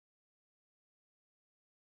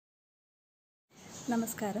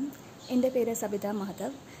നമസ്കാരം. എൻ്റെ പേര് സബിത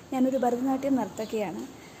മാധവ്. ഞാനൊരു ഭരതനാട്യം നർത്തകിയാണ്.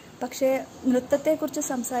 പക്ഷേ നൃത്തത്തെക്കുറിച്ച്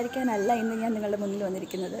സംസാരിക്കാനല്ല ഇന്ന് ഞാൻ നിങ്ങളുടെ മുന്നിൽ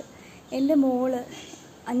വന്നിരിക്കുന്നത്. എൻ്റെ മോള്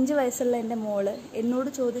 5 വയസ്സുള്ള എൻ്റെ മോള് എന്നോട്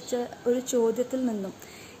ചോദിച്ച ഒരു ചോദ്യത്തിൽ നിന്നും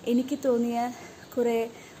എനിക്ക് തോന്നിയ കുറേ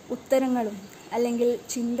ഉത്തരങ്ങളും അല്ലെങ്കിൽ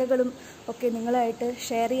ചിന്തകളും ഒക്കെ നിങ്ങളായിട്ട്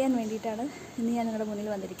ഷെയർ ചെയ്യാൻ വേണ്ടിയിട്ടാണ് ഇന്ന് ഞാൻ നിങ്ങളുടെ മുന്നിൽ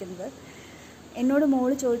വന്നിരിക്കുന്നത്. എന്നോട്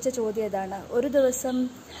മോള് ചോദിച്ച ചോദ്യം ഇതാണ്. ഒരു ദിവസം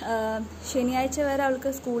ശനിയാഴ്ച വരെ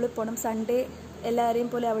അവൾക്ക് സ്കൂളിൽ പോകണം. സൺഡേ എല്ലാവരെയും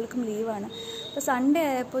പോലെ അവൾക്കും ലീവാണ്. അപ്പോൾ സൺഡേ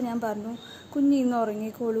ആയപ്പോൾ ഞാൻ പറഞ്ഞു, കുഞ്ഞ് ഇന്ന്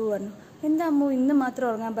ഉറങ്ങിക്കോളൂ പറഞ്ഞു. എന്താ അമ്മോ ഇന്ന് മാത്രം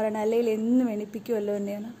ഉറങ്ങാൻ പറയണം, അല്ലെങ്കിൽ എന്നും എണിപ്പിക്കുമല്ലോ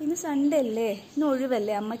എന്നെയാണ്. അപ്പോൾ ഇന്ന് സൺഡേ അല്ലേ, ഇന്ന്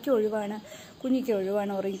ഒഴിവല്ലേ, അമ്മയ്ക്ക് ഒഴിവാണ്, കുഞ്ഞിക്ക്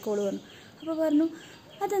ഒഴിവാണ്, ഉറങ്ങിക്കോളൂ പറഞ്ഞു. അപ്പോൾ പറഞ്ഞു,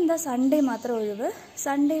 അതെന്താ സൺഡേ മാത്രം ഒഴിവ്,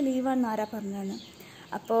 സൺഡേ ലീവാണെന്ന് ആരാ പറഞ്ഞതെന്ന്.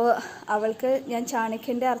 അപ്പോൾ അവൾക്ക് ഞാൻ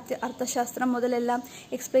ചാണക്യൻ്റെ അർത്ഥശാസ്ത്രം മുതലെല്ലാം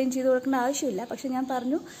എക്സ്പ്ലെയിൻ ചെയ്ത് കൊടുക്കേണ്ട ആവശ്യമില്ല. പക്ഷെ ഞാൻ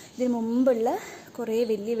പറഞ്ഞു, ഇതിന് മുമ്പുള്ള കുറേ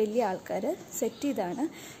വലിയ ആൾക്കാർ സെറ്റ് ചെയ്താണ്.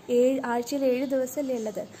 ആഴ്ചയിൽ 7 ദിവസമല്ലേ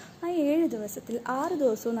ഉള്ളത്. ആ 7 ദിവസത്തിൽ 6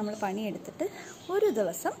 ദിവസവും നമ്മൾ പണിയെടുത്തിട്ട് ഒരു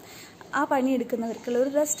ദിവസം ആ പണിയെടുക്കുന്നവർക്കുള്ള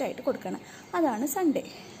ഒരു റെസ്റ്റായിട്ട് കൊടുക്കണം. അതാണ് സൺഡേ.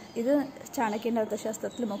 ഇത് ചാണക്യൻ്റെ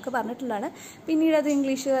അർത്ഥശാസ്ത്രത്തിലുമൊക്കെ പറഞ്ഞിട്ടുള്ളതാണ്. പിന്നീട് അത്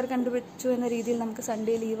ഇംഗ്ലീഷുകാർ കണ്ടുപിടിച്ചു എന്ന രീതിയിൽ നമുക്ക്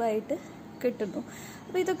സൺഡേ ലീവായിട്ട് കിട്ടുന്നു.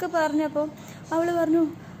 അപ്പോൾ ഇതൊക്കെ പറഞ്ഞപ്പോൾ അവൾ പറഞ്ഞു,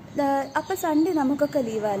 അപ്പം സൺഡേ നമുക്കൊക്കെ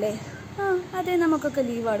ലീവാല്ലേ? ആ അതെ, നമുക്കൊക്കെ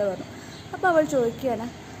ലീവാണ് പറഞ്ഞു. അപ്പോൾ അവൾ ചോദിക്കുകയാണ്,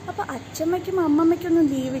 അപ്പോൾ അച്ഛമ്മയ്ക്കും അമ്മമ്മയ്ക്കൊന്നും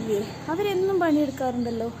ലീവില്ലേ, അവരെന്നും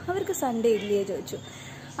പണിയെടുക്കാറുണ്ടല്ലോ, അവർക്ക് സൺഡേ ഇല്ലയോ ചോദിച്ചു.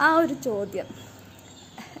 ആ ഒരു ചോദ്യം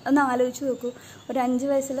ഒന്ന് ആലോചിച്ച് നോക്കൂ. ഒരു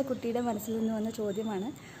 5 വയസ്സുള്ള കുട്ടിയുടെ മനസ്സിൽ നിന്ന് വന്ന ചോദ്യമാണ്,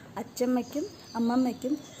 അച്ഛമ്മയ്ക്കും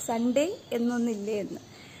അമ്മമ്മയ്ക്കും സൺഡേ എന്നൊന്നില്ലേ എന്ന്.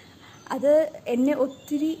 അത് എന്നെ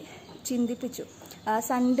ഒത്തിരി ചിന്തിപ്പിച്ചു.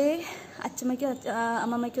 സൺഡേ അച്ഛമ്മയ്ക്കും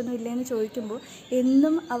അമ്മമ്മയ്ക്കൊന്നും ഇല്ലയെന്ന് ചോദിക്കുമ്പോൾ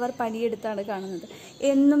എന്നും അവർ പണിയെടുത്താണ് കാണുന്നത്.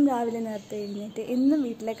 എന്നും രാവിലെ നേരത്തെ എഴുന്നേറ്റ് എന്നും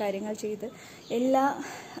വീട്ടിലെ കാര്യങ്ങൾ ചെയ്ത് എല്ലാ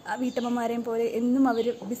വീട്ടമ്മമാരെയും പോലെ എന്നും അവർ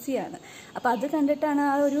ബിസിയാണ്. അപ്പോൾ അത് കണ്ടിട്ടാണ്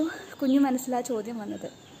ആ ഒരു കുഞ്ഞു മനസ്സിൽ ആ ചോദ്യം വന്നത്.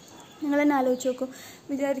 നിങ്ങൾ തന്നെ ആലോചിച്ച് നോക്കൂ.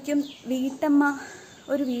 വിചാരിക്കും,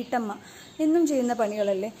 ഒരു വീട്ടമ്മ എന്നും ചെയ്യുന്ന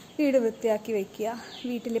പണികളല്ലേ, വീട് വൃത്തിയാക്കി വയ്ക്കുക,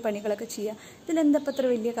 വീട്ടിലെ പണികളൊക്കെ ചെയ്യുക, ഇതിലെന്തപ്പോൾ അത്ര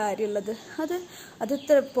വലിയ കാര്യമുള്ളത്,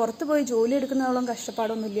 അതിത്ര പുറത്ത് പോയി ജോലി എടുക്കുന്നതോളം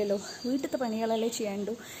കഷ്ടപ്പാടൊന്നുമില്ലല്ലോ, വീട്ടിലത്തെ പണികളല്ലേ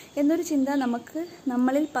ചെയ്യേണ്ടു എന്നൊരു ചിന്ത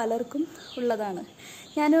നമ്മളിൽ പലർക്കും ഉള്ളതാണ്.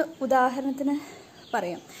 ഞാൻ ഉദാഹരണത്തിന്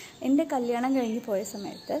പറയാം. എൻ്റെ കല്യാണം കഴിഞ്ഞ് പോയ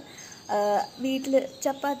സമയത്ത് വീട്ടിൽ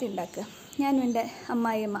ചപ്പാത്തി ഉണ്ടാക്കുക. ഞാനും എൻ്റെ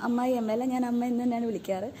അമ്മായിയമ്മയല്ല, ഞാൻ അമ്മ എന്ന് തന്നെയാണ്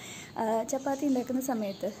വിളിക്കാറ്. ചപ്പാത്തി ഉണ്ടാക്കുന്ന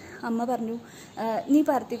സമയത്ത് അമ്മ പറഞ്ഞു, നീ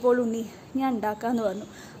പരത്തിക്കോളൂ ഉണ്ണി, ഞാൻ ഉണ്ടാക്കാമെന്ന് പറഞ്ഞു.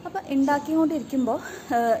 അപ്പോൾ ഉണ്ടാക്കിക്കൊണ്ടിരിക്കുമ്പോൾ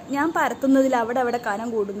ഞാൻ പരത്തുന്നതിൽ അവിടെ കനം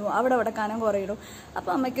കൂടുന്നു, അവിടെ കനം കുറയണു.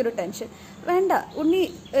 അപ്പോൾ അമ്മയ്ക്കൊരു ടെൻഷൻ. വേണ്ട ഉണ്ണി,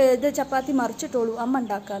 ഇത് ചപ്പാത്തി മറിച്ചിട്ടോളൂ, അമ്മ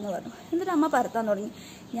ഉണ്ടാക്കാമെന്ന് പറഞ്ഞു. എന്നിട്ട് അമ്മ പരത്താൻ തുടങ്ങി.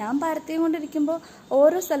 ഞാൻ പരത്തിക്കൊണ്ടിരിക്കുമ്പോൾ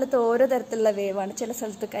ഓരോ സ്ഥലത്ത് ഓരോ തരത്തിലുള്ള വേവാണ്. ചില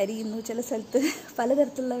സ്ഥലത്ത് കരിയുന്നു, ചില സ്ഥലത്ത്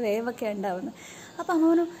പലതരത്തിലുള്ള വേവൊക്കെ ഉണ്ടാവുന്നു. അപ്പോൾ അമ്മ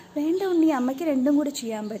പറഞ്ഞു, വേണ്ട ഉണ്ണി, അമ്മയ്ക്ക് രണ്ടും കൂടി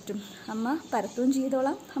ചെയ്യാൻ പറ്റും, അമ്മ പരത്തും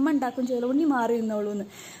ചെയ്തോളാം, അമ്മ ഉണ്ടാക്കും ചെയ്തോളാം, ഉണ്ണി മാറി നിന്നോളൂ എന്ന്.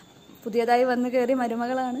 പുതിയതായി വന്നു കയറിയ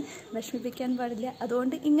മരുമകളാണ്, വിഷമിപ്പിക്കാൻ പാടില്ല,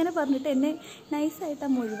 അതുകൊണ്ട് ഇങ്ങനെ പറഞ്ഞിട്ട് എന്നെ നൈസായിട്ട്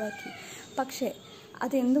അമ്മ ഒഴിവാക്കി. പക്ഷേ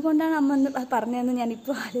അതെന്തുകൊണ്ടാണ് അമ്മ പറഞ്ഞതെന്ന്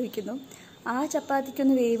ഞാനിപ്പോൾ ആലോചിക്കുന്നു. ആ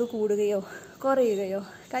ചപ്പാത്തിക്കൊന്ന് വേവ് കൂടുകയോ കുറയുകയോ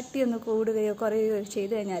കട്ടിയൊന്ന് കൂടുകയോ കുറയുകയോ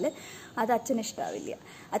ചെയ്തു കഴിഞ്ഞാൽ അത് അച്ഛന് ഇഷ്ടാവില്ല.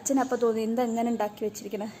 അച്ഛനപ്പോൾ തോന്നി, എന്താ എങ്ങനെ ഉണ്ടാക്കി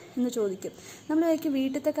വെച്ചിരിക്കണം എന്ന് ചോദിക്കും. നമ്മൾ വിചാരിക്കും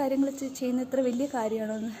വീട്ടിലത്തെ കാര്യങ്ങൾ ചെയ്യുന്ന ഇത്ര വലിയ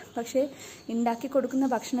കാര്യമാണോ എന്ന്. പക്ഷേ ഉണ്ടാക്കി കൊടുക്കുന്ന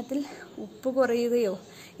ഭക്ഷണത്തിൽ ഉപ്പ് കുറയുകയോ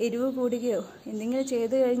എരിവ് കൂടുകയോ എന്തെങ്കിലും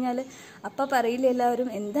ചെയ്തു കഴിഞ്ഞാൽ അപ്പം പറയില്ല എല്ലാവരും,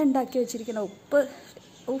 എന്താ ഉണ്ടാക്കി വെച്ചിരിക്കണം,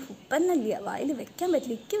 ഉപ്പെന്നല്ല, വായിൽ വെക്കാൻ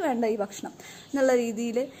പറ്റില്ല, എനിക്ക് വേണ്ട ഈ ഭക്ഷണം എന്നുള്ള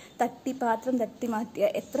രീതിയിൽ പാത്രം തട്ടി മാറ്റിയ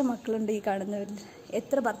എത്ര മക്കളുണ്ട് ഈ കാണുന്നവരിൽ,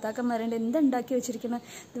 എത്ര ഭർത്താക്കന്മാരുണ്ട്. എന്താ ഉണ്ടാക്കി വെച്ചിരിക്കുന്നത്,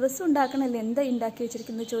 ദിവസം ഉണ്ടാക്കണമല്ലേ, എന്താ ഉണ്ടാക്കി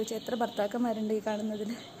വെച്ചിരിക്കുന്നത് ചോദിച്ചാൽ എത്ര ഭർത്താക്കന്മാരുണ്ട് ഈ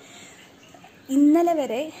കാണുന്നതിൽ. ഇന്നലെ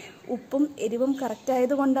വരെ ഉപ്പും എരിവും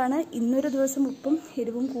കറക്റ്റായതുകൊണ്ടാണ് ഇന്നൊരു ദിവസം ഉപ്പും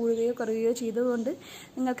എരിവും കൂടുകയോ കുറയുകയോ ചെയ്തതുകൊണ്ട്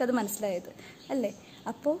നിങ്ങൾക്കത് മനസ്സിലായത് അല്ലേ.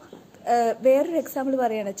 അപ്പോൾ വേറൊരു എക്സാമ്പിൾ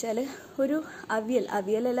പറയുകയാണെന്ന് വെച്ചാൽ, ഒരു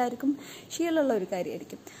അവിയൽ എല്ലാവർക്കും ശീലമുള്ള ഒരു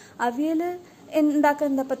കാര്യമായിരിക്കും. അവിയൽ ഉണ്ടാക്കാൻ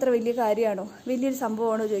എന്തപ്പോൾ അത്ര വലിയ കാര്യമാണോ, വലിയൊരു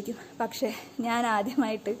സംഭവമാണോ ചോദിക്കും. പക്ഷേ ഞാൻ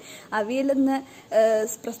ആദ്യമായിട്ട് അവിയലെന്ന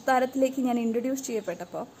പ്രസ്ഥാനത്തിലേക്ക് ഞാൻ ഇൻട്രൊഡ്യൂസ്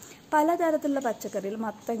ചെയ്യപ്പെട്ടപ്പോൾ പലതരത്തിലുള്ള പച്ചക്കറികൾ,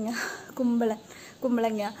 മത്തങ്ങ,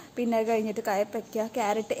 കുമ്പളങ്ങ, പിന്നെ കഴിഞ്ഞിട്ട് കയപ്പയ്ക്ക,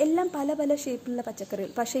 ക്യാരറ്റ്, എല്ലാം പല ഷേപ്പിലുള്ള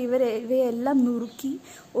പച്ചക്കറികൾ. പക്ഷേ ഇവയെല്ലാം നുറുക്കി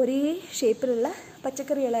ഒരേ ഷേപ്പിലുള്ള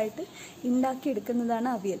പച്ചക്കറികളായിട്ട് ഉണ്ടാക്കിയെടുക്കുന്നതാണ്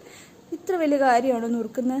അവിയൽ. ഇത്ര വലിയ കാര്യമാണോ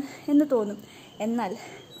നുറുക്കുന്നത് എന്ന് തോന്നും. എന്നാൽ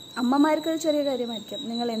അമ്മമാർക്കത് ചെറിയ കാര്യമായിരിക്കാം.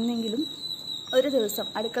 നിങ്ങൾ എന്നെങ്കിലും ഒരു ദിവസം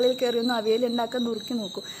അടുക്കളയിൽ കയറിയൊന്ന് അവിയൽ ഉണ്ടാക്കാൻ നുറുക്കി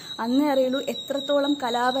നോക്കൂ. അന്നേ അറിയുള്ളൂ എത്രത്തോളം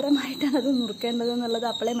കലാപരമായിട്ടാണ് അത് നുറുക്കേണ്ടതെന്നുള്ളത്.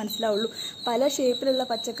 അപ്പോഴേ മനസ്സിലാവുള്ളൂ. പല ഷേപ്പിലുള്ള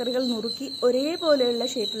പച്ചക്കറികൾ നുറുക്കി ഒരേപോലെയുള്ള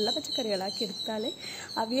ഷേപ്പിലുള്ള പച്ചക്കറികളാക്കി എടുത്താലേ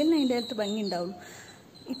അവിയലിന് അതിൻ്റെ അടുത്ത് ഭംഗി ഉണ്ടാവുള്ളൂ.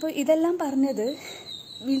 ഇപ്പോൾ ഇതെല്ലാം പറഞ്ഞത്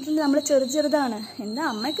വീട്ടിൽ നമ്മൾ ചെറുതാണ്, എന്താ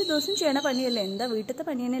അമ്മയ്ക്ക് ദിവസം ചെയ്യണ പണിയല്ലേ, എന്താ വീട്ടിലത്തെ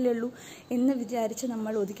പണി തന്നെയല്ലേ ഉള്ളൂ എന്ന് വിചാരിച്ച്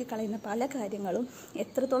നമ്മൾ ഒതുക്കി കളയുന്ന പല കാര്യങ്ങളും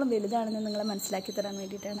എത്രത്തോളം വലുതാണെന്ന് നിങ്ങളെ മനസ്സിലാക്കി തരാൻ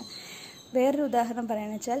വേണ്ടിയിട്ടാണ്. വേറൊരു ഉദാഹരണം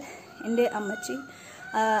പറയുകയെന്ന് വെച്ചാൽ, എൻ്റെ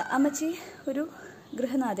അമ്മച്ചി ഒരു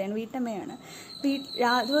ഗൃഹനാഥയാണ്, വീട്ടമ്മയാണ്.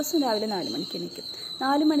 ദിവസം രാവിലെ 4 മണിക്ക് എണീക്കും.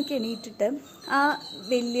 4 മണിക്ക് എണീറ്റിട്ട് ആ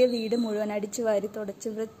വലിയ വീട് മുഴുവൻ അടിച്ചു വാരി തുടച്ച്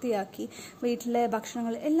വൃത്തിയാക്കി വീട്ടിലെ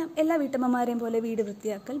ഭക്ഷണങ്ങൾ എല്ലാ വീട്ടമ്മമാരെയും പോലെ വീട്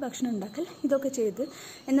വൃത്തിയാക്കൽ, ഭക്ഷണം ഉണ്ടാക്കൽ, ഇതൊക്കെ ചെയ്ത്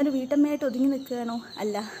എന്നൊരു വീട്ടമ്മയായിട്ട് ഒതുങ്ങി നിൽക്കുകയാണോ?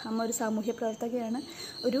 അല്ല. അമ്മ ഒരു സാമൂഹ്യ പ്രവർത്തകയാണ്,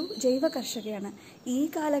 ഒരു ജൈവ കർഷകയാണ്. ഈ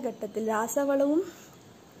കാലഘട്ടത്തിൽ രാസവളവും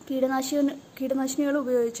കീടനാശിനികളും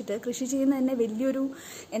ഉപയോഗിച്ചിട്ട് കൃഷി ചെയ്യുന്ന തന്നെ വലിയൊരു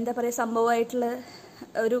സംഭവമായിട്ടുള്ള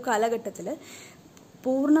ഒരു കാലഘട്ടത്തിൽ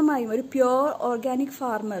പൂർണ്ണമായും ഒരു പ്യോർ ഓർഗാനിക്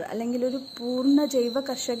ഫാർമർ അല്ലെങ്കിൽ ഒരു പൂർണ്ണ ജൈവ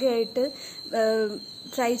കർഷകയായിട്ട്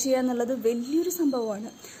ട്രൈ ചെയ്യുക എന്നുള്ളത് വലിയൊരു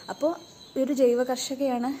സംഭവമാണ്. അപ്പോൾ ഒരു ജൈവ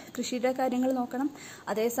കർഷകയാണ്, കൃഷിയുടെ കാര്യങ്ങൾ നോക്കണം.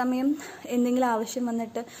 അതേസമയം എന്തെങ്കിലും ആവശ്യം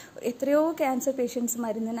വന്നിട്ട് എത്രയോ ക്യാൻസർ പേഷ്യൻസ്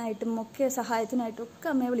മരുന്നിനായിട്ടും ഒക്കെ സഹായത്തിനായിട്ടും ഒക്കെ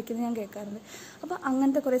അമ്മയെ വിളിക്കുന്നത് ഞാൻ കേൾക്കാറുണ്ട്. അപ്പോൾ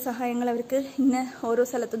അങ്ങനത്തെ കുറേ സഹായങ്ങൾ അവർക്ക് ഓരോ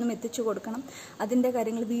സ്ഥലത്തുനിന്നും എത്തിച്ചു കൊടുക്കണം. അതിൻ്റെ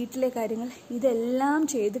കാര്യങ്ങൾ, വീട്ടിലെ കാര്യങ്ങൾ, ഇതെല്ലാം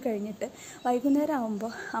ചെയ്ത് കഴിഞ്ഞിട്ട് വൈകുന്നേരം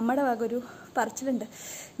ആകുമ്പോൾ അമ്മയുടെ വക ഒരു പറച്ചിലുണ്ട്.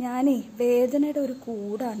 വേദനയുടെ ഒരു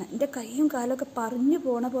കൂടാണ്, എൻ്റെ കൈയും കാലൊക്കെ പറഞ്ഞു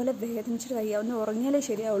പോണ പോലെ വേദനിച്ചിട്ട് ഒന്ന് ഉറങ്ങിയാലേ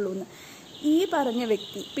ശരിയാവുള്ളൂ എന്ന്. ഈ പറഞ്ഞ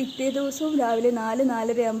വ്യക്തി പിറ്റേ ദിവസവും രാവിലെ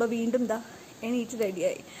 4-4:30 ആകുമ്പോൾ വീണ്ടും എണീറ്റ്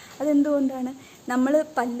റെഡിയായി. അതെന്തുകൊണ്ടാണ്? നമ്മൾ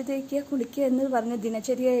പല്ല് തേക്കുക, കുളിക്കുക എന്ന് പറഞ്ഞ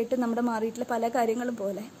ദിനചര്യയായിട്ട് നമ്മുടെ മാറിയിട്ടുള്ള പല കാര്യങ്ങളും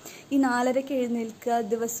പോലെ ഈ 4:30-ക്ക് എഴുന്നേൽക്കുക,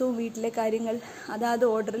 ദിവസവും വീട്ടിലെ കാര്യങ്ങൾ അതാത്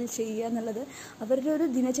ഓർഡറിൽ ചെയ്യുക എന്നുള്ളത് അവരുടെ ഒരു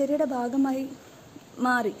ദിനചര്യയുടെ ഭാഗമായി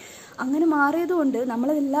മാറി. അങ്ങനെ മാറിയതുകൊണ്ട്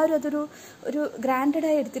നമ്മളെല്ലാവരും ഒരു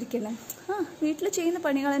ഗ്രാൻഡഡായി എടുത്തിരിക്കണം. വീട്ടിൽ ചെയ്യുന്ന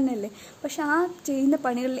പണികൾ തന്നെയല്ലേ, പക്ഷെ ആ ചെയ്യുന്ന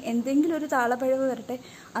പണികളിൽ എന്തെങ്കിലും ഒരു താളപ്പിഴവ് വരട്ടെ,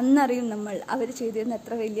 അന്നറിയും നമ്മൾ അവർ ചെയ്തിരുന്ന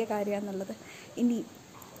എത്ര വലിയ കാര്യമാണെന്നുള്ളത്. ഇനി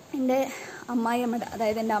എൻ്റെ അമ്മായിയമ്മയുടെ,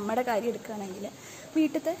 അതായത് എൻ്റെ അമ്മയുടെ കാര്യം എടുക്കുകയാണെങ്കിൽ,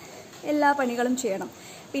 വീട്ടിലത്തെ എല്ലാ പണികളും ചെയ്യണം.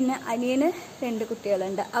 പിന്നെ അനിയന് 2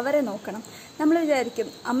 കുട്ടികളുണ്ട്, അവരെ നോക്കണം. നമ്മൾ വിചാരിക്കും,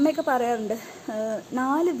 അമ്മയൊക്കെ പറയാറുണ്ട്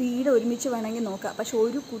 4 വീട് ഒരുമിച്ച് വേണമെങ്കിൽ നോക്കാം, പക്ഷെ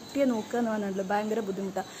ഒരു കുട്ടിയെ നോക്കുക എന്ന് പറഞ്ഞിട്ടുള്ളൂ ഭയങ്കര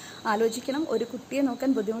ബുദ്ധിമുട്ടാണ്. ആലോചിക്കണം, ഒരു കുട്ടിയെ നോക്കാൻ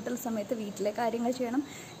ബുദ്ധിമുട്ടുള്ള സമയത്ത് വീട്ടിലെ കാര്യങ്ങൾ ചെയ്യണം,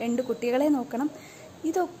 2 കുട്ടികളെ നോക്കണം.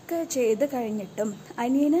 ഇതൊക്കെ ചെയ്ത് കഴിഞ്ഞിട്ടും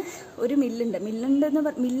അനിയന് ഒരു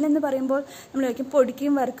മില്ലെന്ന് പറയുമ്പോൾ നമ്മൾ ചോദിക്കും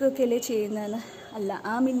പൊടിക്കുകയും വറുക്കുകയൊക്കെ അല്ലേ ചെയ്യുന്നതെന്ന്. അല്ല,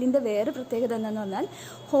 ആ മില്ലിൻ്റെ വേറെ പ്രത്യേകത എന്താണെന്ന് പറഞ്ഞാൽ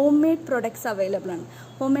ഹോം മെയ്ഡ് പ്രൊഡക്ട്സ് അവൈലബിൾ ആണ്.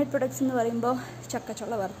 ഹോം മെയ്ഡ് പ്രൊഡക്ട്സ് എന്ന് പറയുമ്പോൾ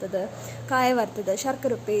ചക്കച്ചുള വറുത്തത്, കായ വറുത്തത്,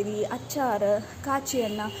 ശർക്കര ഉപ്പേരി, അച്ചാർ, കാച്ചി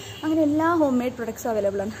എണ്ണ, അങ്ങനെ എല്ലാ ഹോം മെയ്ഡ് പ്രൊഡക്ട്സും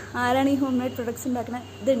അവൈലബിൾ ആണ്. ആരാണ് ഈ ഹോം മെയ്ഡ് പ്രൊഡക്ട്സ്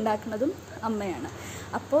ഉണ്ടാക്കുന്നത്? ഇത് ഉണ്ടാക്കുന്നതും അമ്മയാണ്.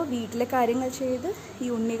 അപ്പോൾ വീട്ടിലെ കാര്യങ്ങൾ ചെയ്ത് ഈ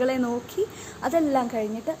ഉണ്ണികളെ നോക്കി അതെല്ലാം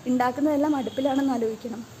കഴിഞ്ഞിട്ട് ഉണ്ടാക്കുന്നതെല്ലാം അടുപ്പിലാണെന്ന്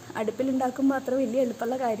ആലോചിക്കണം. അടുപ്പിലുണ്ടാക്കുമ്പോൾ അത്ര വലിയ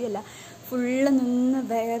എളുപ്പമുള്ള കാര്യമല്ല. ഫുള്ള് നിന്ന്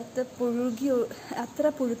വേർത്ത് പുഴുകി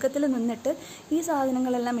അത്ര പുഴുക്കത്തിൽ നിന്നിട്ട് ഈ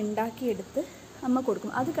സാധനങ്ങളെല്ലാം ഉണ്ടാക്കിയെടുത്ത് അമ്മ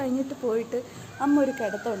കൊടുക്കും. അത് കഴിഞ്ഞിട്ട് പോയിട്ട് അമ്മ ഒരു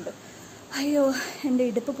കിടത്തമുണ്ട്, അയ്യോ എൻ്റെ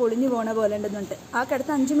ഇടുപ്പ് പൊളിഞ്ഞു പോണ പോലെ ഉണ്ടെന്നുണ്ട്. ആ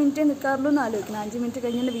കിടത്ത് 5 മിനിറ്റേ നിൽക്കാറുള്ളൂ എന്ന് ആലോചിക്കണം. 5 മിനിറ്റ്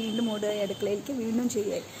കഴിഞ്ഞാൽ വീണ്ടും ഓടുകയായി അടുക്കളയിലേക്ക്, വീണ്ടും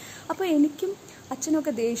ചെയ്യുകയായി. അപ്പോൾ എനിക്കും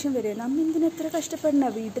അച്ഛനൊക്കെ ദേഷ്യം വരുമായിരുന്നു. അമ്മ എന്തിനാ എത്ര കഷ്ടപ്പെടണ?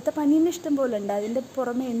 വീട്ടിലത്തെ പണി തന്നെ ഇഷ്ടം പോലെ ഉണ്ട്, അതിൻ്റെ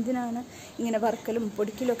പുറമെ എന്തിനാണ് ഇങ്ങനെ വറുക്കലും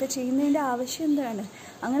പൊടിക്കലും ഒക്കെ ചെയ്യുന്നതിൻ്റെ ആവശ്യം എന്താണ്?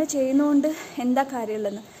 അങ്ങനെ ചെയ്യുന്നതുകൊണ്ട് എന്താ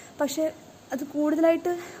കാര്യമുള്ളതെന്ന്. പക്ഷേ അത്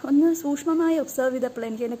കൂടുതലായിട്ട് ഒന്ന് സൂക്ഷ്മമായി ഒബ്സർവ് ചെയ്തപ്പോൾ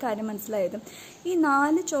എനിക്ക് അതിൻ്റെ കാര്യം മനസ്സിലായത്, ഈ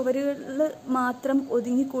 4 ചുവരുകളിൽ മാത്രം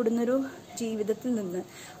ഒതുങ്ങിക്കൂടുന്നൊരു ജീവിതത്തിൽ നിന്ന്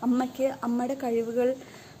അമ്മയ്ക്ക് അമ്മയുടെ കഴിവുകൾ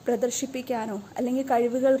പ്രദർശിപ്പിക്കാനോ അല്ലെങ്കിൽ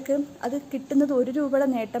കഴിവുകൾക്ക് അത് കിട്ടുന്നത് 1 രൂപയുടെ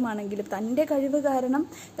നേട്ടമാണെങ്കിലും തൻ്റെ കഴിവ് കാരണം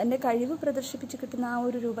തൻ്റെ കഴിവ് പ്രദർശിപ്പിച്ച് കിട്ടുന്ന ആ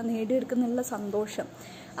 1 രൂപ നേടിയെടുക്കുന്നുള്ള സന്തോഷം,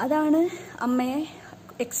 അതാണ് അമ്മയെ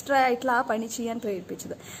എക്സ്ട്രാ ആയിട്ടുള്ള ആ പണി ചെയ്യാൻ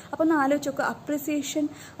പ്രേരിപ്പിച്ചത്. അപ്പോൾ ഒന്ന് ആലോചിച്ച് നോക്കുക, അപ്രിസിയേഷൻ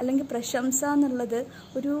അല്ലെങ്കിൽ പ്രശംസ എന്നുള്ളത്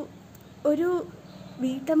ഒരു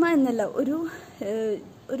വീട്ടമ്മ എന്നല്ല,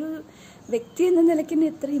 ഒരു വ്യക്തി എന്ന നിലയ്ക്ക് തന്നെ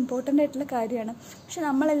എത്ര ഇമ്പോർട്ടൻ്റ് ആയിട്ടുള്ള കാര്യമാണ്. പക്ഷെ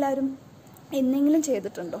നമ്മളെല്ലാവരും എന്തെങ്കിലും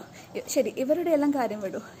ചെയ്തിട്ടുണ്ടോ? ശരി, ഇവരുടെ എല്ലാം കാര്യം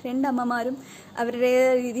വിടൂ. 2 അമ്മമാരും അവരുടെ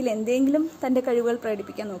രീതിയിൽ എന്തെങ്കിലും തൻ്റെ കഴിവുകൾ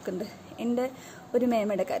പ്രകടിപ്പിക്കാൻ നോക്കുന്നുണ്ട്. എൻ്റെ ഒരു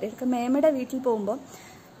മേമയുടെ കാര്യം എടുക്കാം. മേമയുടെ വീട്ടിൽ പോകുമ്പോൾ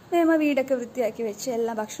മേമ വീടൊക്കെ വൃത്തിയാക്കി വെച്ച്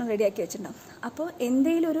എല്ലാം ഭക്ഷണം റെഡിയാക്കി വെച്ചിട്ടുണ്ടാവും. അപ്പോൾ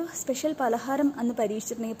എന്തെങ്കിലും ഒരു സ്പെഷ്യൽ പലഹാരം അന്ന്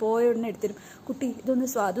പരീക്ഷിച്ചിട്ടുണ്ടെങ്കിൽ പോയ ഉടനെ എടുത്തിരും, കുട്ടി ഇതൊന്ന്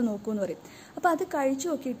സ്വാദ് നോക്കൂ എന്ന് പറയും. അപ്പോൾ അത് കഴിച്ചു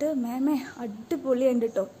നോക്കിയിട്ട് മേമേ അടിപൊളിയുണ്ട്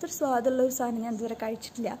കേട്ടോ, ഇത്ര സ്വാദുള്ള ഒരു സാധനം ഞാൻ ഇതുവരെ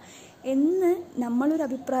കഴിച്ചിട്ടില്ല എന്ന് നമ്മളൊരു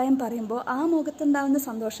അഭിപ്രായം പറയുമ്പോൾ ആ മുഖത്തുണ്ടാകുന്ന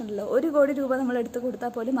സന്തോഷമുണ്ടല്ലോ, 1 കോടി രൂപ നമ്മൾ എടുത്ത്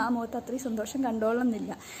കൊടുത്താൽ പോലും ആ മുഖത്ത് അത്രയും സന്തോഷം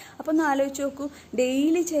കണ്ടോളണമെന്നില്ല. അപ്പോൾ ഒന്ന് ആലോചിച്ച് നോക്കൂ,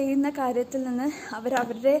 ഡെയിലി ചെയ്യുന്ന കാര്യത്തിൽ നിന്ന്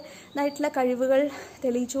അവരുടേതായിട്ടുള്ള കഴിവുകൾ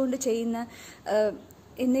തെളിയിച്ചുകൊണ്ട് ചെയ്യുന്ന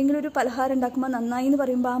എന്തെങ്കിലും ഒരു പലഹാരം ഉണ്ടാക്കുമ്പോൾ നന്നായി എന്ന്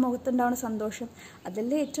പറയുമ്പോൾ ആ മുഖത്തുണ്ടാവുന്ന സന്തോഷം,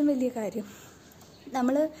 അതല്ലേ ഏറ്റവും വലിയ കാര്യം.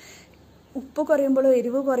 നമ്മൾ ഉപ്പ് കുറയുമ്പോഴോ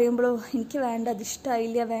എരിവ് കുറയുമ്പോഴോ എനിക്ക് വേണ്ട,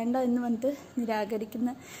 അതിഷ്ടമായില്ല, വേണ്ട എന്ന് പറഞ്ഞിട്ട് നിരാകരിക്കുന്ന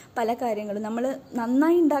പല കാര്യങ്ങളും. നമ്മൾ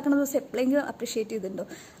നന്നായി ഉണ്ടാക്കുന്ന ദിവസം എപ്പോഴെങ്കിലും അപ്രിഷ്യേറ്റ് ചെയ്തിട്ടുണ്ടോ?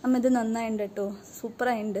 അമ്മ ഇത് നന്നായിട്ടുണ്ട് കേട്ടോ,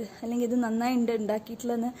 സൂപ്പറായിട്ടുണ്ട്, അല്ലെങ്കിൽ ഇത് നന്നായിട്ടുണ്ട്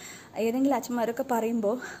ഉണ്ടാക്കിയിട്ടുള്ളതെന്ന് ഏതെങ്കിലും അച്ഛന്മാരൊക്കെ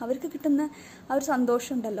പറയുമ്പോൾ അവർക്ക് കിട്ടുന്ന ആ ഒരു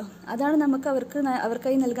സന്തോഷം ഉണ്ടല്ലോ, അതാണ് നമുക്ക്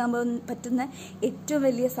അവർക്കായി നൽകാൻ പറ്റുന്ന ഏറ്റവും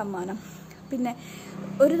വലിയ സമ്മാനം. പിന്നെ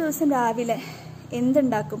ഒരു ദിവസം രാവിലെ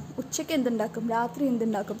എന്തുണ്ടാക്കും, ഉച്ചയ്ക്ക് എന്തുണ്ടാക്കും, രാത്രി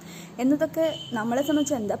എന്തുണ്ടാക്കും എന്നതൊക്കെ നമ്മളെ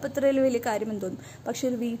സംബന്ധിച്ച് എന്താ അപ്പോൾ ഇത്ര വലിയ കാര്യമെന്ന് തോന്നും. പക്ഷെ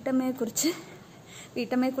ഒരു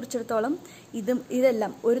വീട്ടമ്മയെക്കുറിച്ചിടത്തോളം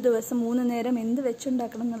ഇതെല്ലാം ഒരു ദിവസം 3 നേരം എന്ത്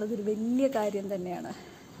വെച്ചുണ്ടാക്കണം എന്നുള്ളതൊരു വലിയ കാര്യം തന്നെയാണ്.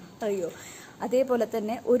 അറിയോ? അതേപോലെ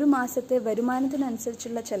തന്നെ ഒരു മാസത്തെ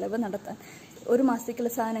വരുമാനത്തിനനുസരിച്ചുള്ള ചിലവ് നടത്താൻ, ഒരു മാസത്തേക്കുള്ള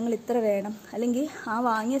സാധനങ്ങൾ ഇത്ര വേണം, അല്ലെങ്കിൽ ആ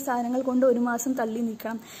വാങ്ങിയ സാധനങ്ങൾ കൊണ്ട് ഒരു മാസം തള്ളി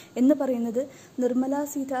നീക്കണം എന്ന് പറയുന്നത് നിർമ്മല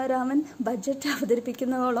സീതാരാമൻ ബഡ്ജറ്റ്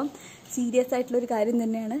അവതരിപ്പിക്കുന്നതോളം സീരിയസ് ആയിട്ടുള്ളൊരു കാര്യം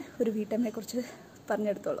തന്നെയാണ് ഒരു വീട്ടമ്മയെക്കുറിച്ച്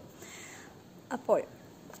പറഞ്ഞെടുത്തോളം. അപ്പോൾ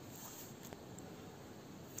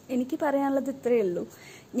എനിക്ക് പറയാനുള്ളത് ഇത്രയേ ഉള്ളൂ.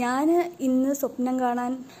 ഞാൻ ഇന്ന് സ്വപ്നം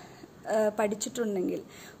കാണാൻ പഠിച്ചിട്ടുണ്ടെങ്കിൽ,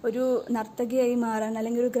 ഒരു നർത്തകിയായി മാറാൻ,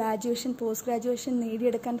 അല്ലെങ്കിൽ ഒരു ഗ്രാജുവേഷൻ പോസ്റ്റ് ഗ്രാജുവേഷൻ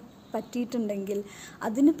നേടിയെടുക്കാൻ പറ്റിയിട്ടുണ്ടെങ്കിൽ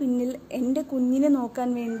അതിന് പിന്നിൽ എൻ്റെ കുഞ്ഞിനെ നോക്കാൻ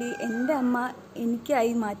വേണ്ടി എൻ്റെ അമ്മ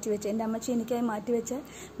എനിക്കായി മാറ്റിവെച്ച, എൻ്റെ അമ്മച്ചി എനിക്കായി മാറ്റിവെച്ച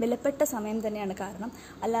വിലപ്പെട്ട സമയം തന്നെയാണ് കാരണം.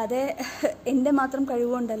 അല്ലാതെ എൻ്റെ മാത്രം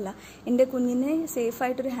കഴിവുകൊണ്ടല്ല, എൻ്റെ കുഞ്ഞിനെ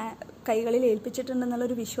സേഫായിട്ടൊരു കൈകളിൽ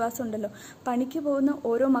ഏൽപ്പിച്ചിട്ടുണ്ടെന്നുള്ളൊരു വിശ്വാസം ഉണ്ടല്ലോ. പണിക്ക് പോകുന്ന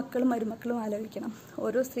ഓരോ മക്കളും മരുമക്കളും ആലോചിക്കണം,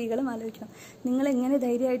 ഓരോ സ്ത്രീകളും ആലോചിക്കണം, നിങ്ങളെങ്ങനെ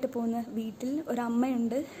ധൈര്യമായിട്ട് പോകുന്നത്. വീട്ടിൽ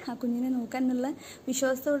ഒരമ്മയുണ്ട് ആ കുഞ്ഞിനെ നോക്കാൻ എന്നുള്ള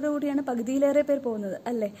വിശ്വാസത്തോടു കൂടിയാണ് പകുതിയിലേറെ പേർ പോകുന്നത്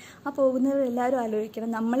അല്ലേ? ആ പോകുന്നവരെല്ലാവരും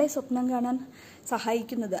ആലോചിക്കണം, നമ്മളെ സ്വപ്നം കാണാൻ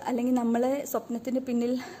സഹായിക്കുന്നത്, അല്ലെങ്കിൽ നമ്മളെ സ്വപ്നത്തിന്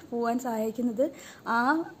പിന്നിൽ പോകാൻ സഹായിക്കുന്നത് ആ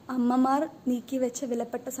അമ്മമാർ നീക്കി വെച്ച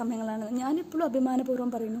വിലപ്പെട്ട സമയങ്ങളാണ്. ഞാനിപ്പോഴും അഭിമാനപൂർവ്വം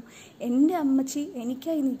പറയുന്നു, എൻ്റെ അമ്മച്ചി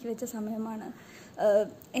എനിക്കായി നീക്കി വെച്ച സമയമാണ്,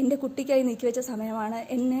 എൻ്റെ കുട്ടിക്കായി നീക്കി വെച്ച സമയമാണ്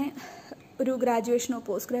എന്നെ ഒരു ഗ്രാജുവേഷനോ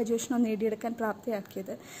പോസ്റ്റ് ഗ്രാജുവേഷനോ നേടിയെടുക്കാൻ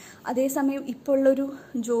പ്രാപ്തയാക്കിയത്. അതേസമയം ഇപ്പോൾ ഉള്ളൊരു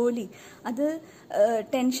ജോലി അത്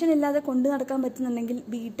ടെൻഷൻ ഇല്ലാതെ കൊണ്ടു നടക്കാൻ പറ്റുന്നുണ്ടെങ്കിൽ,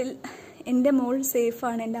 വീട്ടിൽ എൻ്റെ മോൾ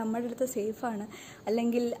സേഫാണ്, എൻ്റെ അമ്മയുടെ അടുത്ത് സേഫാണ്,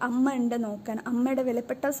 അല്ലെങ്കിൽ അമ്മ ഉണ്ട് നോക്കാൻ, അമ്മയുടെ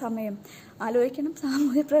വിലപ്പെട്ട സമയം ആലോചിക്കണം.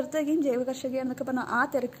 സാമൂഹ്യ പ്രവർത്തകയും ജൈവ കർഷകയാണെന്നൊക്കെ പറഞ്ഞാൽ ആ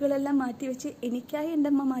തിരക്കുകളെല്ലാം മാറ്റിവെച്ച് എനിക്കായി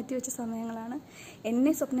എൻ്റെ അമ്മ മാറ്റിവെച്ച സമയങ്ങളാണ്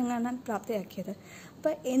എന്നെ സ്വപ്നം കാണാൻ പ്രാപ്തയാക്കിയത്.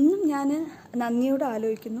 അപ്പം എന്നും ഞാൻ നന്ദിയോടെ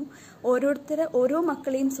ആലോചിക്കുന്നു ഓരോ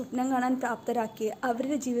മക്കളെയും സ്വപ്നം കാണാൻ പ്രാപ്തരാക്കി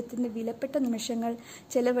അവരുടെ ജീവിതത്തിൻ്റെ വിലപ്പെട്ട നിമിഷങ്ങൾ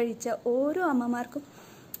ചെലവഴിച്ച ഓരോ അമ്മമാർക്കും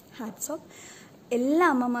ഹാറ്റ്സ് ഓഫ്. എല്ലാ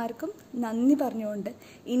അമ്മമാർക്കും നന്ദി പറഞ്ഞുകൊണ്ട്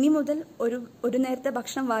ഇനി മുതൽ ഒരു നേരത്തെ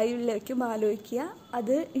ഭക്ഷണം വായുവിൽ വയ്ക്കുമ്പോൾ ആലോചിക്കുക,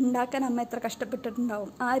 അത് ഉണ്ടാക്കാൻ അമ്മ എത്ര കഷ്ടപ്പെട്ടിട്ടുണ്ടാവും,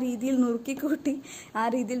 ആ രീതിയിൽ നുറുക്കിക്കൂട്ടി ആ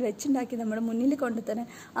രീതിയിൽ വെച്ചുണ്ടാക്കി നമ്മുടെ മുന്നിൽ കൊണ്ടുതന്നെ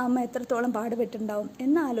ആ അമ്മ എത്രത്തോളം പാടുപെട്ടിട്ടുണ്ടാവും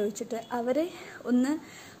എന്ന് ആലോചിച്ചിട്ട് അവരെ ഒന്ന്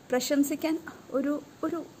പ്രശംസിക്കാൻ ഒരു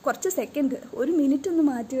കുറച്ച് സെക്കൻഡ്, ഒരു മിനിറ്റ് ഒന്ന്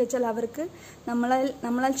മാറ്റി വെച്ചാൽ അവർക്ക്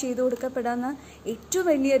നമ്മളാൽ ചെയ്തു കൊടുക്കപ്പെടാവുന്ന ഏറ്റവും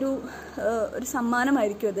വലിയൊരു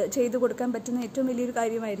സമ്മാനമായിരിക്കും. അത് ചെയ്തു കൊടുക്കാൻ പറ്റുന്ന ഏറ്റവും വലിയൊരു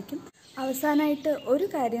കാര്യമായിരിക്കും. അവസാനമായിട്ട് ഒരു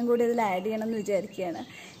കാര്യം കൂടി ഇതിൽ ആഡ് ചെയ്യണമെന്ന് വിചാരിക്കുകയാണ്.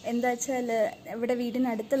 എന്താ വെച്ചാൽ, ഇവിടെ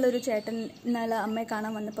വീടിനടുത്തുള്ളൊരു ചേട്ടൻ ഇന്നലെ അമ്മയെ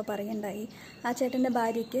കാണാൻ വന്നപ്പോൾ പറയുണ്ടായി, ആ ചേട്ടൻ്റെ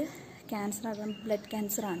ഭാര്യയ്ക്ക് ക്യാൻസറാണ്, ബ്ലഡ്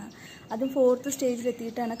ക്യാൻസറാണ്. അതും 4th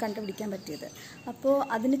സ്റ്റേജിലെത്തിയിട്ടാണ് കണ്ടുപിടിക്കാൻ പറ്റിയത്. അപ്പോൾ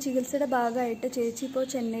അതിന് ചികിത്സയുടെ ഭാഗമായിട്ട് ചേച്ചി ഇപ്പോൾ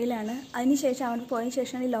ചെന്നൈയിലാണ്. അതിനുശേഷം അവിടെ പോയതിന്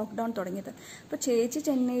ശേഷമാണ് ഈ ലോക്ക്ഡൗൺ തുടങ്ങിയത്. അപ്പോൾ ചേച്ചി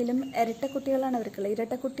ചെന്നൈയിലും ഇരട്ടക്കുട്ടികളാണ് അവർക്കുള്ളത്.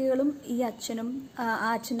 ഇരട്ടക്കുട്ടികളും ഈ അച്ഛനും ആ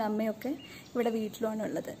അച്ഛൻ്റെ അമ്മയൊക്കെ ഇവിടെ വീട്ടിലുമാണ്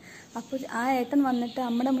ഉള്ളത്. അപ്പോൾ ആ ഏട്ടൻ വന്നിട്ട്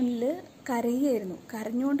അമ്മയുടെ മുന്നിൽ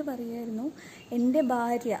കരഞ്ഞുകൊണ്ട് പറയുമായിരുന്നു, എൻ്റെ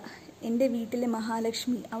ഭാര്യ, എൻ്റെ വീട്ടിലെ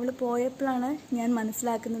മഹാലക്ഷ്മി, അവൾ പോയപ്പോഴാണ് ഞാൻ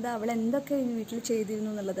മനസ്സിലാക്കുന്നത് അവൾ എന്തൊക്കെ ഈ വീട്ടിൽ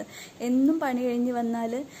ചെയ്തിരുന്നു എന്നുള്ളത്. എന്നും പണി കഴിഞ്ഞ്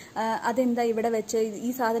വന്നാൽ അതെന്താ ഇവിടെ വെച്ച്, ഈ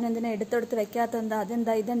സാധനം എന്തിനാ എടുത്തെടുത്ത് വെക്കാത്തെന്താ,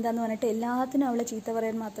 അതെന്താ ഇതെന്താന്ന് പറഞ്ഞിട്ട് എല്ലാത്തിനും അവളെ ചീത്ത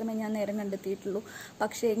പറയാൻ മാത്രമേ ഞാൻ നേരം കണ്ടെത്തിയിട്ടുള്ളൂ.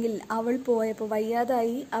 പക്ഷേ എങ്കിൽ അവൾ പോയപ്പോൾ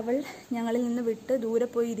വയ്യാതായി അവൾ ഞങ്ങളിൽ നിന്ന് വിട്ട് ദൂരെ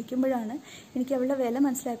പോയി ഇരിക്കുമ്പോഴാണ് എനിക്ക് അവളുടെ വില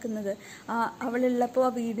മനസ്സിലാക്കുന്നത്. അവളുള്ളപ്പോൾ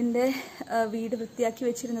ആ വീട് വൃത്തിയാക്കി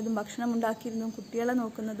വെച്ചിരുന്നതും ഭക്ഷണം ഉണ്ടാക്കിയിരുന്നതും കുട്ടികളെ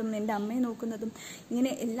നോക്കുന്നതും എൻ്റെ അമ്മയെ നോക്കുന്നതും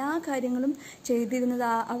ഇങ്ങനെ എല്ലാ കാര്യങ്ങളും ചെയ്തിരുന്നത്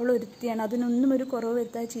അവൾ ഒരുത്തിയാണ്. അതിനൊന്നും ഒരു കുറവ്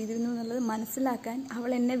വരുത്താതെ ചെയ്തിരുന്നു എന്നുള്ളത് മനസ്സിലാക്കാൻ അവൾ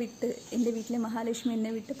എന്നെ വിട്ട്, എൻ്റെ വീട്ടിലെ മഹാലക്ഷ്മി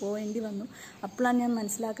എന്നെ വിട്ട് പോകേണ്ടി വന്നു. അപ്പോഴാണ് ഞാൻ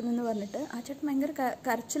മനസ്സിലാക്കുന്നതെന്ന് പറഞ്ഞിട്ട് ആ ചേട്ടൻ ഭയങ്കര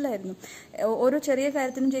കരച്ചിലായിരുന്നു. ഓരോ ചെറിയ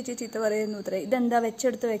കാര്യത്തിനും ചേച്ചി ചീത്ത പറയുന്നു. ഇതെന്താ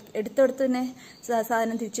എടുത്തെടുത്ത് തന്നെ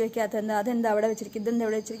സാധനം തിരിച്ചു വെക്കാത്ത, അതെന്താ അവിടെ വെച്ചിരിക്കും, ഇതെന്താ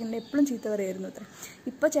അവിടെ വെച്ചിരിക്കുന്നത്, എപ്പോഴും ചീത്ത പറയുമായിരുന്നു.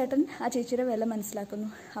 ഇപ്പോൾ ചേട്ടൻ ആ ചേച്ചിയുടെ വില മനസ്സിലാക്കുന്നു.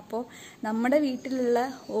 അപ്പോൾ നമ്മുടെ വീട്ടിലുള്ള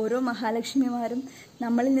ഓരോ മഹാലക്ഷ്മിമാരും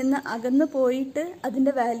നമ്മളിൽ നിന്ന് അകന്നു പോയിട്ട്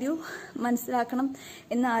അതിൻ്റെ വാല്യൂ മനസ്സിലാക്കണം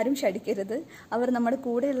എന്ന് ആരും ശഠിക്കരുത്. അവർ നമ്മുടെ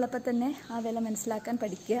കൂടെ ഉള്ളപ്പോൾ തന്നെ ആ വില മനസ്സിലാക്കാൻ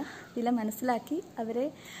പഠിക്കുക. വില മനസ്സിലാക്കി അവരെ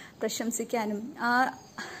പ്രശംസിക്കാനും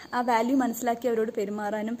ആ വാല്യൂ മനസ്സിലാക്കി അവരോട്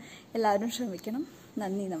പെരുമാറാനും എല്ലാവരും ശ്രമിക്കണം.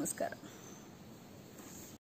 നന്ദി, നമസ്കാരം.